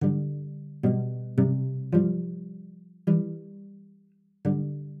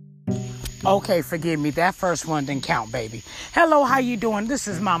Okay, forgive me. That first one didn't count, baby. Hello, how you doing? This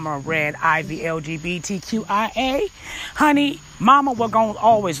is Mama Red Ivy LGBTQIA. Honey, Mama, we're going to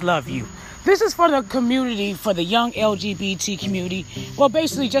always love you. This is for the community, for the young LGBT community. Well,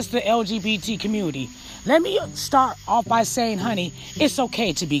 basically just the LGBT community. Let me start off by saying, honey, it's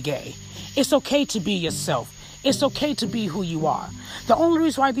okay to be gay. It's okay to be yourself. It's okay to be who you are. The only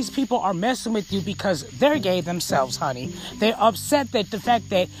reason why these people are messing with you because they're gay themselves, honey. They're upset that the fact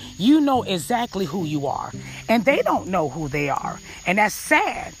that you know exactly who you are and they don't know who they are. And that's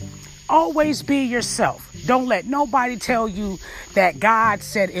sad. Always be yourself. Don't let nobody tell you that God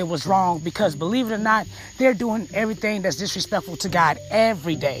said it was wrong because, believe it or not, they're doing everything that's disrespectful to God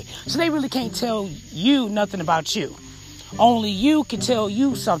every day. So they really can't tell you nothing about you. Only you can tell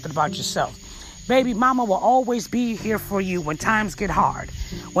you something about yourself. Baby, Mama will always be here for you when times get hard.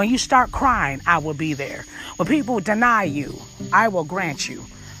 When you start crying, I will be there. When people deny you, I will grant you.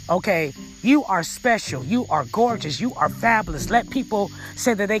 Okay, you are special. You are gorgeous. You are fabulous. Let people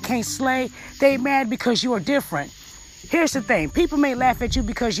say that they can't slay. They mad because you are different. Here's the thing. People may laugh at you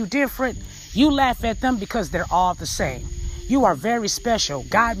because you're different. You laugh at them because they're all the same. You are very special.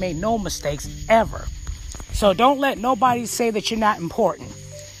 God made no mistakes ever. So don't let nobody say that you're not important.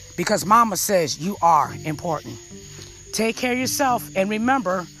 Because Mama says you are important. Take care of yourself. And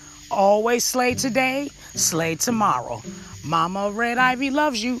remember, always slay today, slay tomorrow. Mama Red Ivy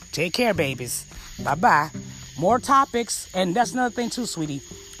loves you. Take care, babies. Bye-bye. More topics. And that's another thing too, sweetie.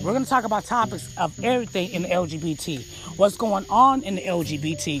 We're going to talk about topics of everything in the LGBT. What's going on in the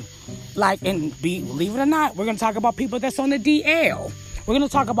LGBT. Believe it or not, we're going to talk about people that's on the DL. We're going to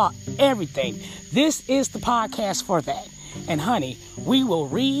talk about everything. This is the podcast for that. And honey, we will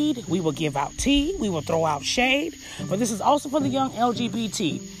read, we will give out tea, we will throw out shade, but this is also for the young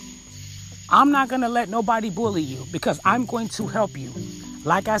LGBT. I'm not going to let nobody bully you because I'm going to help you.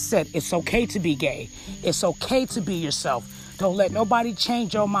 Like I said, it's okay to be gay. It's okay to be yourself. Don't let nobody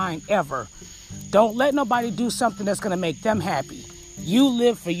change your mind ever. Don't let nobody do something that's going to make them happy. You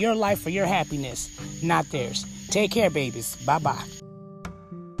live for your life, for your happiness, not theirs. Take care, babies. Bye-bye.